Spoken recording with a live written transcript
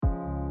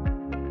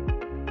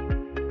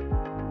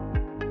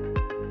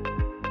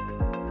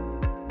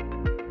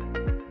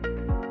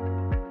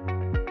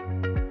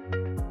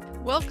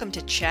Welcome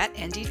to Chat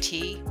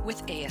NDT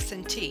with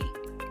AS&T,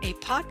 a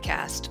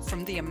podcast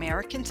from the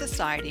American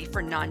Society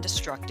for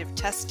Non-Destructive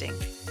Testing.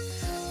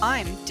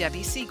 I'm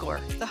Debbie Siegler,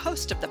 the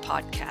host of the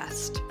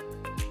podcast.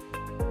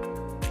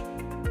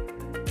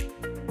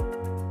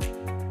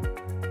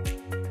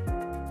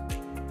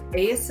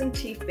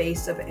 AS&T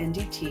face of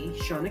NDT,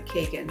 Shauna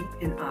Kagan,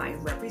 and I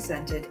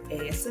represented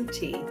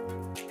AS&T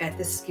at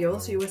the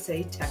Skills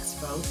USA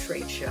Texpo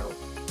trade show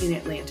in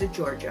Atlanta,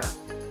 Georgia,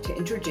 to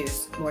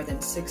introduce more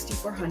than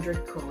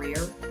 6,400 career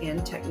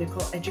and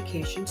technical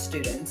education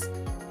students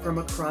from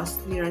across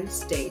the United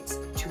States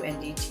to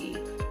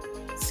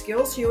NDT.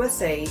 Skills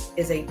USA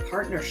is a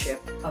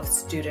partnership of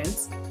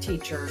students,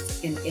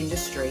 teachers, and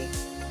industry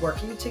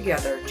working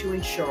together to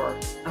ensure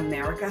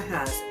America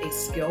has a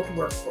skilled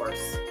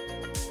workforce.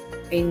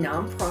 A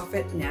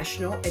nonprofit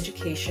national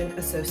education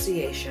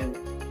association,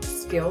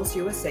 Skills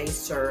USA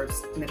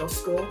serves middle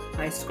school,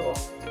 high school,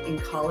 and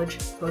college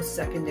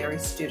post-secondary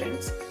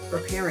students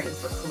preparing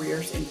for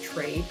careers in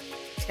trade,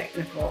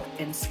 technical,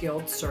 and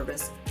skilled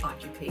service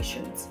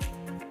occupations.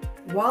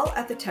 While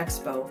at the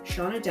Texpo,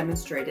 Shauna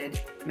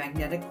demonstrated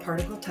magnetic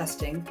particle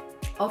testing,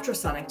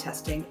 ultrasonic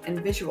testing,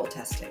 and visual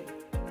testing.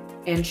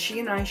 And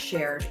she and I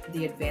shared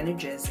the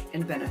advantages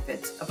and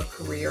benefits of a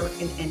career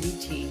in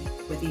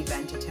NDT with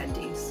event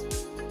attendees.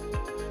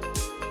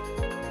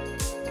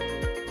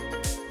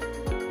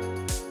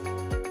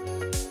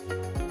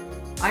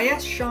 I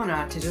asked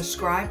Shauna to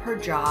describe her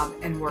job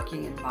and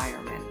working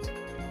environment.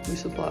 We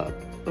supply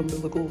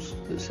umbilicals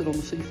that sit on the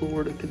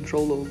seafloor to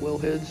control the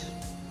wellheads.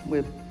 We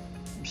have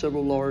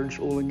several large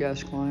oil and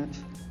gas clients.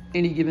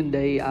 Any given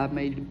day, I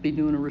may be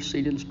doing a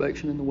receipt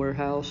inspection in the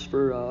warehouse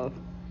for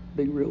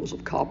big reels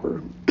of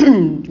copper,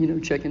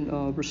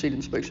 checking receipt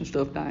inspection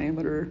stuff,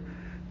 diameter,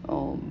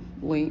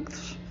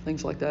 lengths,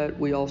 things like that.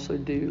 We also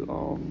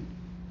do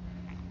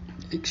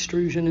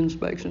extrusion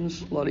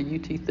inspections, a lot of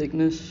UT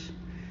thickness.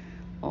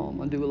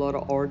 I do a lot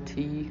of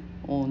RT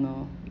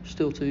on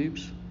steel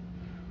tubes,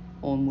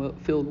 on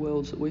filled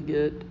welds that we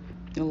get,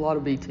 and a lot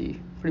of VT.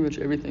 Pretty much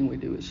everything we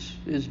do is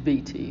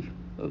VT,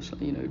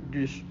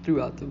 just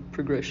throughout the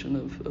progression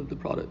of the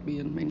product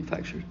being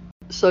manufactured.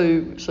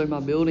 So my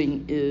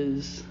building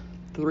is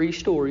 3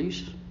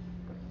 stories,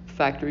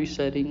 factory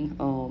setting.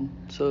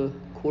 It's a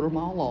quarter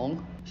mile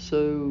long.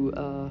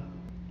 So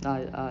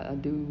I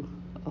do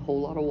a whole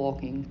lot of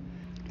walking.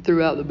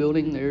 Throughout the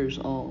building, there's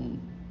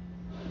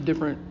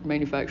different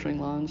manufacturing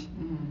lines.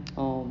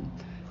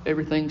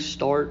 Everything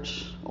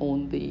starts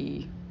on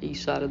the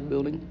east side of the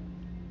building.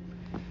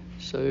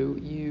 So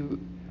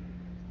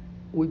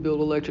we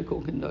build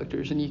electrical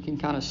conductors, and you can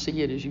kind of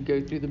see it as you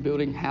go through the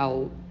building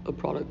how a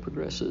product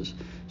progresses.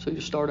 So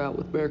you start out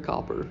with bare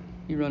copper.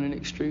 You run an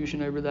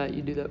extrusion over that.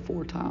 You do that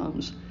 4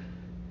 times.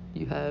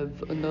 You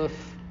have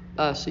enough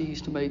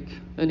ICs to make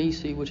an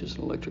EC, which is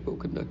an electrical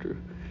conductor.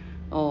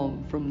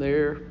 From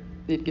there,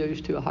 it goes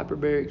to a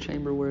hyperbaric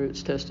chamber where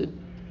it's tested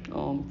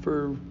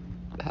for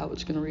how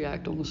it's going to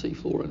react on the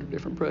seafloor under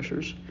different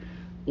pressures.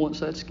 Once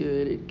that's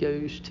good, it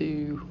goes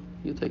to,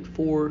 you'll take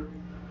four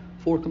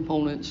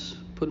components,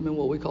 put them in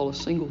what we call a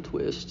single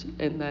twist,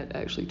 and that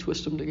actually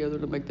twists them together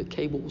to make the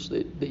cables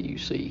that you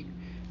see.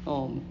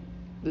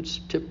 That's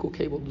typical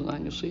cable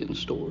design. You'll see it in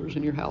stores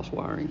and your house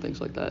wiring,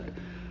 things like that.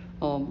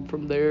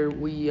 From there,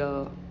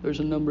 there's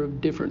a number of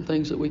different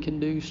things that we can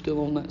do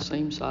still on that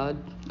same side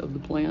of the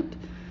plant.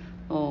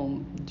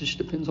 Just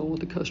depends on what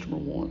the customer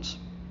wants.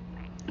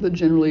 But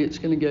generally, it's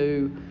going to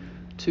go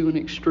to an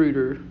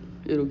extruder.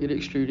 It'll get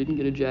extruded and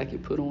get a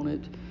jacket put on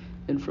it.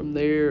 And from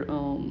there,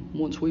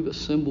 once we've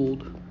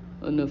assembled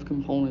enough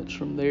components,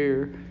 from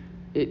there,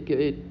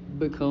 it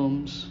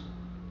becomes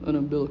an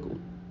umbilical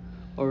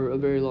or a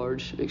very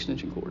large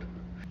extension cord.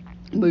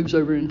 It moves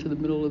over into the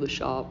middle of the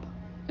shop,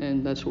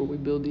 and that's where we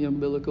build the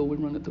umbilical. We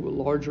run it through a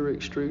larger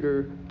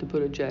extruder to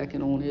put a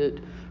jacket on it.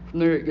 From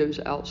there, it goes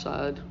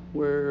outside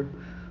where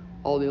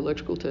all the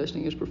electrical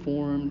testing is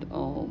performed.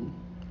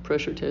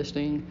 Pressure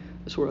testing,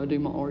 that's where I do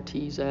my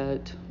RTs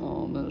at.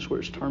 That's where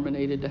it's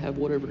terminated to have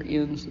whatever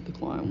ends that the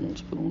client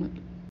wants put on it.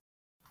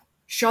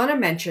 Shauna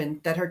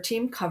mentioned that her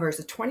team covers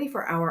a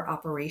 24-hour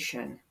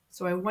operation,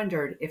 so I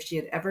wondered if she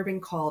had ever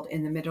been called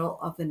in the middle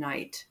of the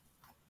night.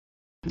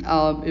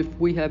 If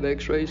we have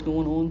x-rays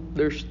going on,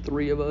 there's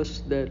 3 of us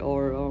that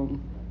are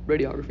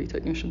radiography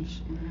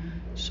technicians.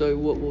 So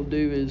what we'll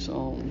do is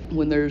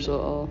when there's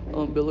a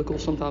umbilical,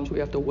 sometimes we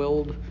have to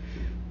weld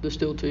the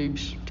steel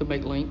tubes to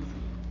make length.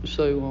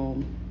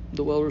 So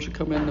the welders will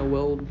come in, they'll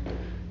weld,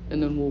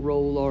 and then we'll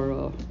roll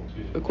our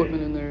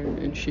equipment in there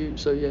and shoot.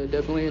 So yeah,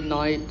 definitely at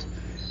night,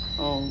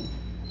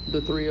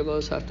 the 3 of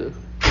us have to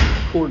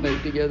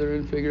coordinate together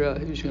and figure out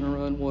who's going to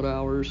run what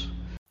hours.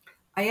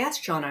 I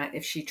asked Shauna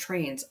if she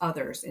trains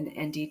others in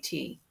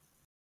NDT.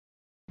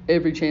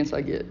 Every chance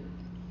I get.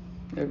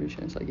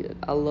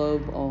 I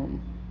love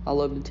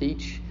to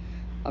teach.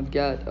 I've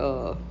got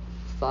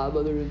 5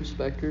 other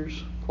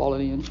inspectors,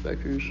 quality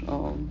inspectors,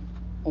 on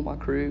my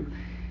crew.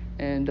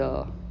 And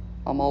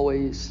I'm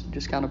always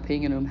just kind of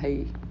pinging them,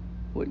 hey,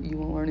 what you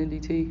want to learn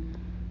NDT?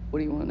 What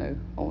do you want to know?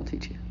 I want to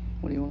teach you.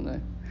 What do you want to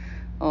know?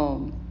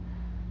 Um,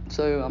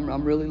 so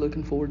I'm really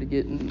looking forward to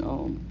getting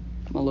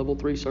my level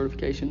 3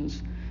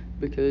 certifications,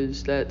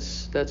 because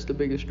that's the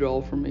biggest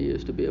draw for me,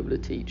 is to be able to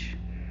teach.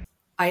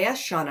 I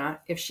asked Shauna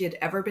if she had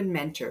ever been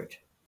mentored.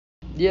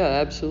 Yeah,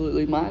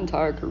 absolutely. My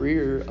entire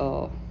career,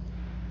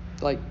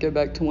 go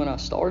back to when I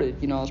started,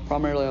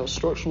 I was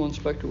structural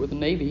inspector with the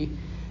Navy,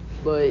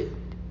 but,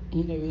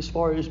 as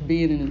far as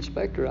being an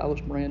inspector, I was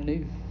brand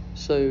new.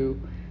 So,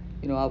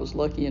 I was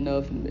lucky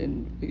enough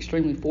and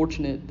extremely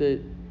fortunate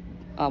that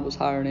I was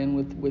hired in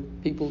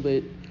with people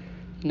that,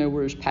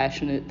 were as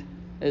passionate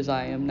as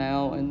I am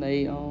now, and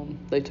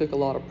they took a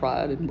lot of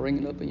pride in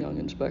bringing up a young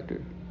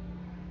inspector.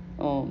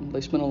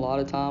 They spent a lot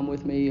of time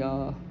with me.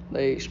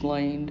 They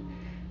explained,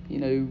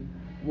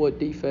 what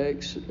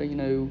defects,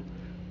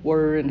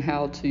 were, and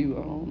how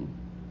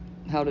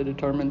to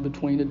determine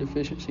between a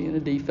deficiency and a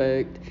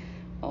defect.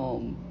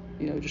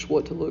 Just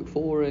what to look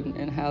for,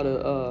 and how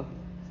to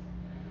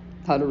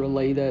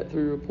relay that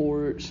through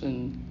reports,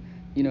 and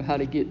how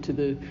to get to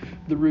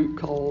the root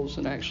cause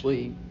and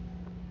actually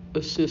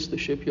assist the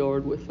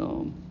shipyard with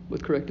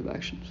corrective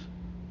actions.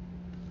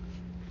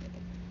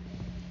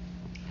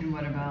 And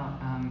what about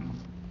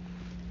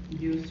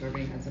you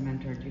serving as a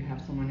mentor? Do you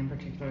have someone in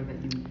particular that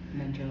you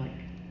mentor,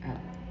 at?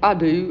 I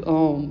do.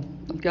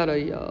 I've got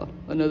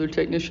another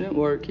technician at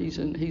work. He's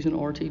an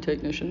RT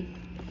technician.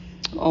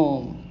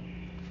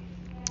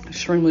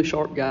 Extremely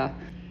sharp guy.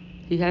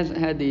 He hasn't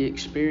had the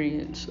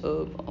experience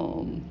of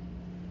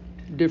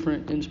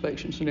different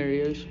inspection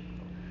scenarios.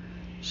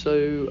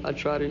 So I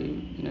try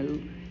to,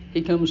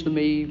 he comes to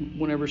me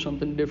whenever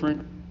something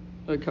different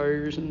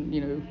occurs, and,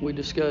 we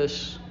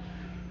discuss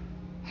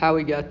how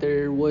he got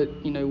there,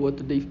 what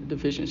the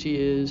deficiency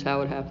is,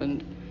 how it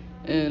happened.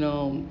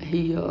 And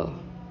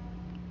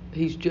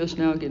he's just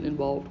now getting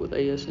involved with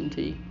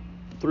AS&T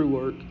through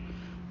work.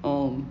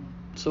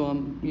 So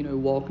I'm,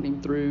 walking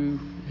him through,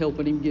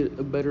 helping him get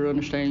a better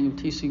understanding of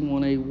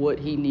TC1A, what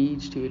he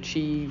needs to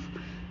achieve.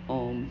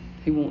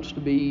 He wants to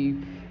be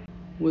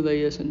with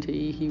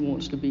AS&T. He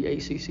wants to be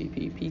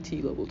ACCP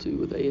PT level 2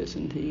 with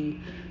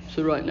AS&T.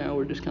 So right now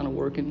we're just kind of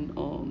working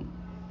on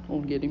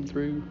getting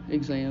through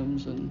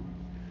exams and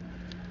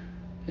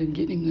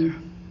getting there.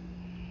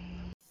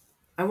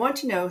 I want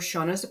to know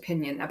Shauna's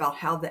opinion about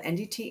how the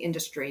NDT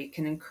industry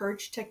can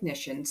encourage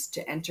technicians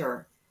to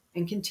enter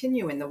and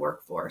continue in the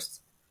workforce,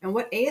 and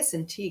what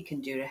AS&T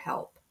can do to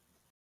help.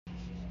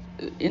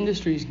 The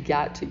industry's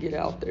got to get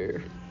out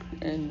there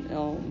and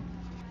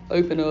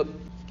open up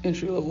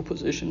entry-level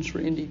positions for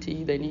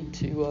NDT. They need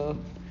to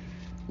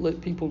let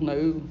people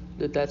know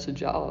that that's a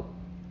job.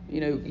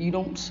 You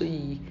don't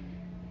see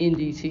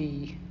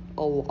NDT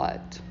a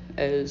lot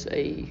as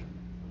a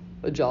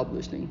job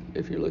listing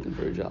if you're looking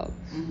for a job.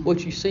 Mm-hmm.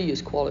 What you see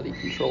is quality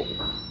control.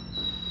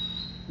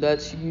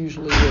 That's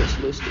usually what's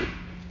listed.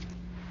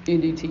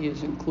 NDT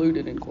is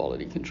included in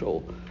quality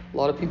control. A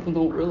lot of people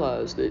don't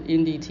realize that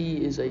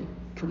NDT is a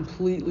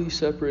completely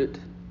separate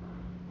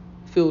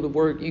field of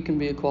work. You can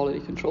be a quality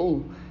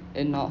control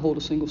and not hold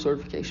a single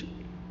certification.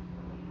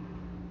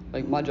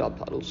 Like, my job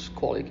title is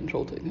quality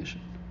control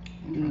technician,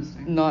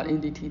 not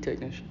NDT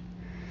technician.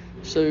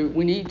 So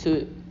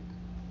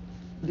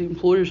the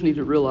employers need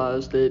to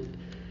realize that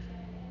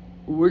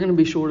we're going to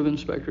be short of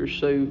inspectors,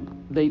 so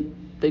they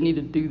need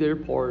to do their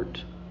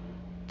part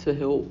to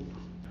help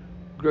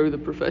grow the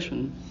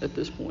profession at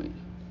this point,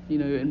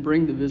 and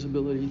bring the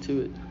visibility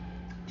to it.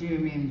 Do you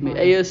mean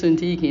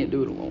AS&T can't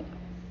do it alone.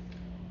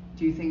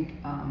 Do you think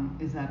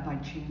is that by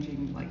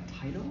changing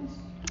titles?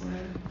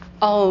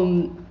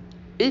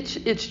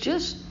 It's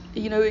just,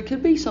 it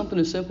could be something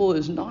as simple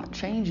as not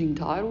changing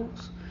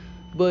titles,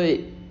 but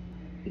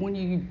when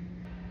you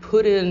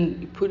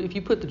if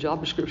you put the job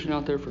description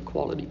out there for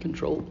quality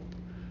control,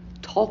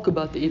 talk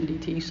about the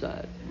NDT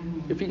side.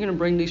 Mm-hmm. If you're going to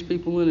bring these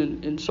people in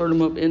and insert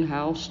them up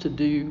in-house to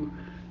do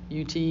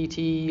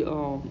UTT,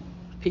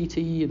 PT,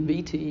 and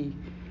VT,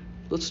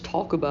 let's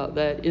talk about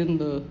that in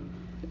the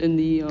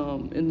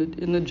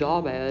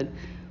job ad.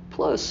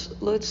 Plus,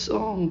 let's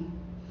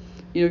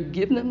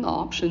give them the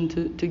option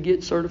to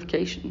get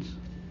certifications.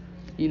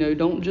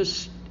 Don't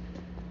just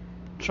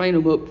train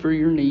them up for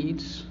your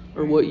needs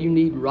or what you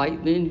need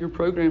right then. Your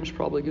program's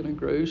probably going to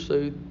grow,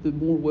 so the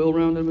more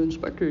well-rounded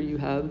inspector you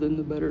have, then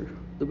the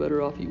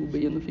better off you will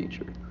be in the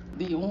future.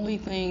 The only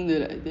thing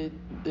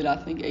that I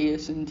think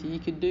AS&T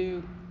could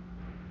do,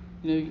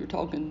 you're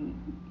talking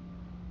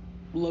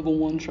level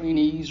 1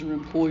 trainees or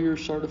employer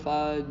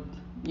certified,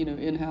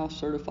 in-house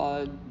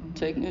certified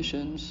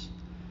technicians.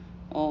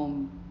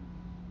 The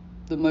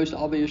most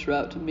obvious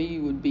route to me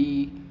would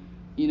be,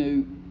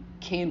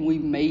 can we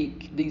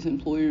make these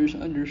employers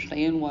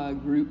understand why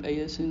group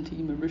AS&T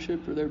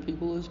membership for their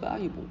people is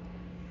valuable?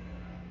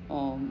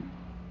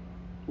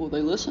 Will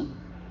they listen?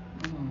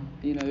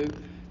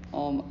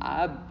 Mm-hmm.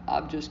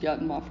 I've just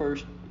gotten my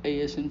first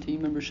AS&T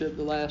membership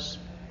the last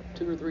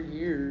 2 or 3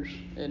 years,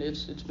 and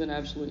it's been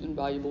absolutely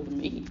invaluable to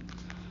me.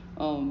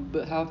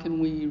 But how can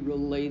we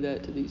relay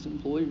that to these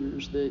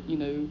employers that,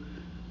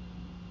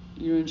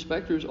 your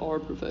inspectors are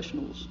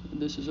professionals.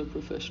 This is a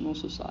professional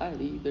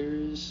society.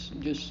 There's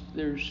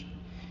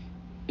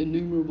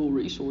innumerable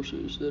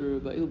resources that are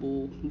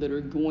available that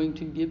are going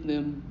to give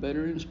them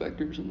better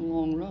inspectors in the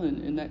long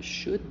run, and that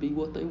should be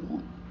what they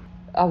want.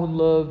 I would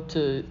love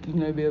to,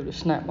 be able to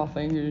snap my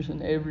fingers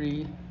and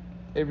every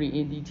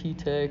NDT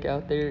tech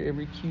out there,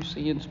 every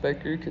QC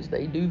inspector, because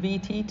they do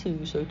VT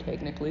too, so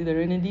technically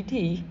they're an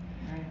NDT,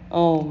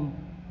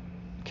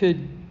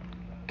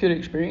 could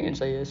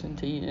experience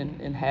AS&T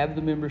and have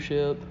the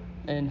membership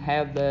and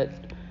have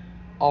that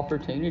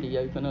opportunity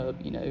open up.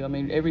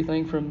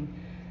 Everything from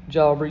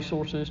job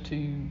resources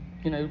to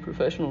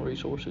professional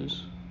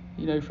resources.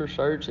 For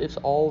certs, it's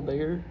all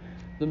there.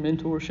 The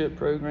mentorship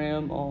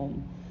program,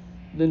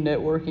 the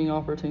networking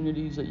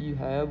opportunities that you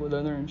have with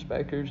other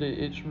inspectors,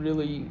 it's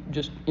really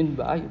just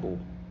invaluable.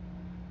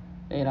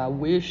 And I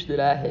wish that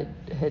I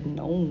had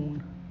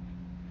known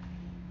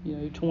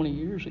 20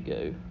 years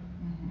ago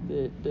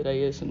that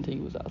AS&T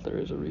was out there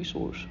as a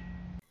resource.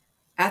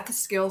 At the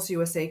Skills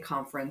USA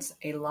conference,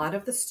 a lot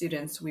of the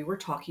students we were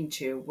talking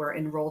to were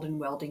enrolled in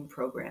welding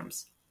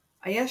programs.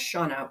 I asked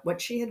Shauna what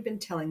she had been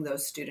telling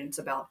those students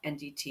about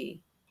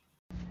NDT.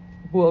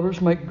 Welders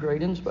make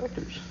great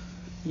inspectors.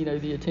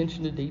 The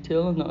attention to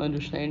detail and the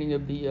understanding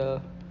of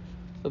the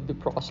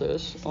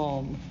process.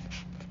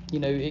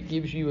 It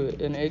gives you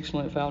an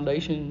excellent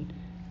foundation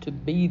to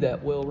be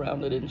that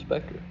well-rounded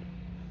inspector,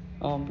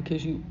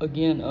 because you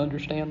again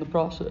understand the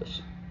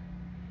process.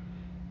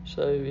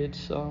 So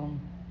it's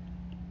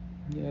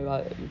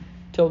I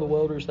tell the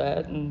welders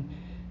that, and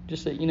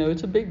just that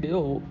it's a big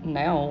deal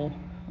now.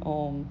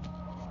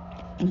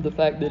 The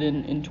fact that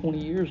in 20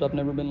 years I've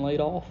never been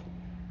laid off.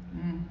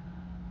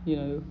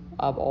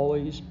 I've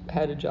always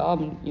had a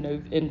job,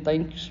 and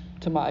thanks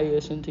to my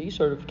AS&T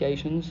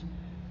certifications,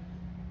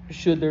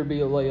 should there be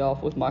a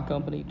layoff with my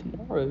company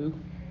tomorrow,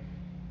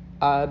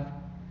 I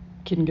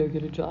can go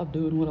get a job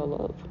doing what I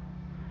love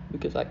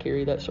because I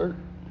carry that cert.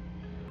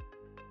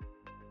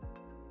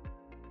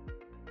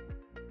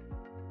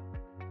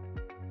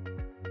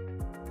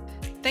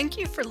 Thank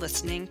you for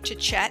listening to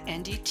Chat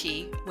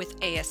NDT with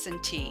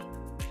AS&T.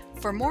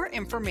 For more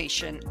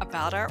information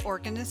about our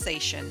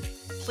organization,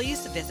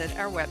 please visit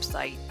our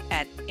website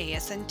at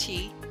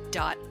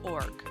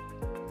asnt.org.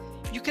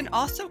 You can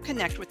also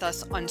connect with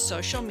us on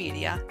social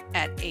media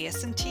at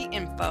AS&T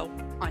Info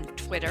on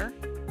Twitter,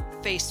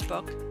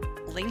 Facebook,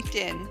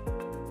 LinkedIn,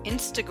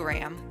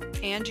 Instagram,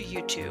 and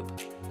YouTube.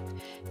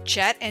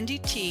 Chat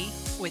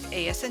NDT with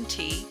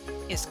AS&T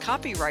is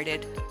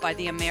copyrighted by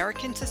the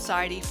American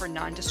Society for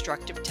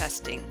Non-Destructive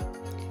Testing.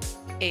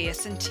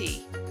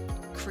 AS&T,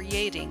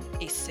 creating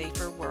a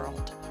safer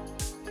world.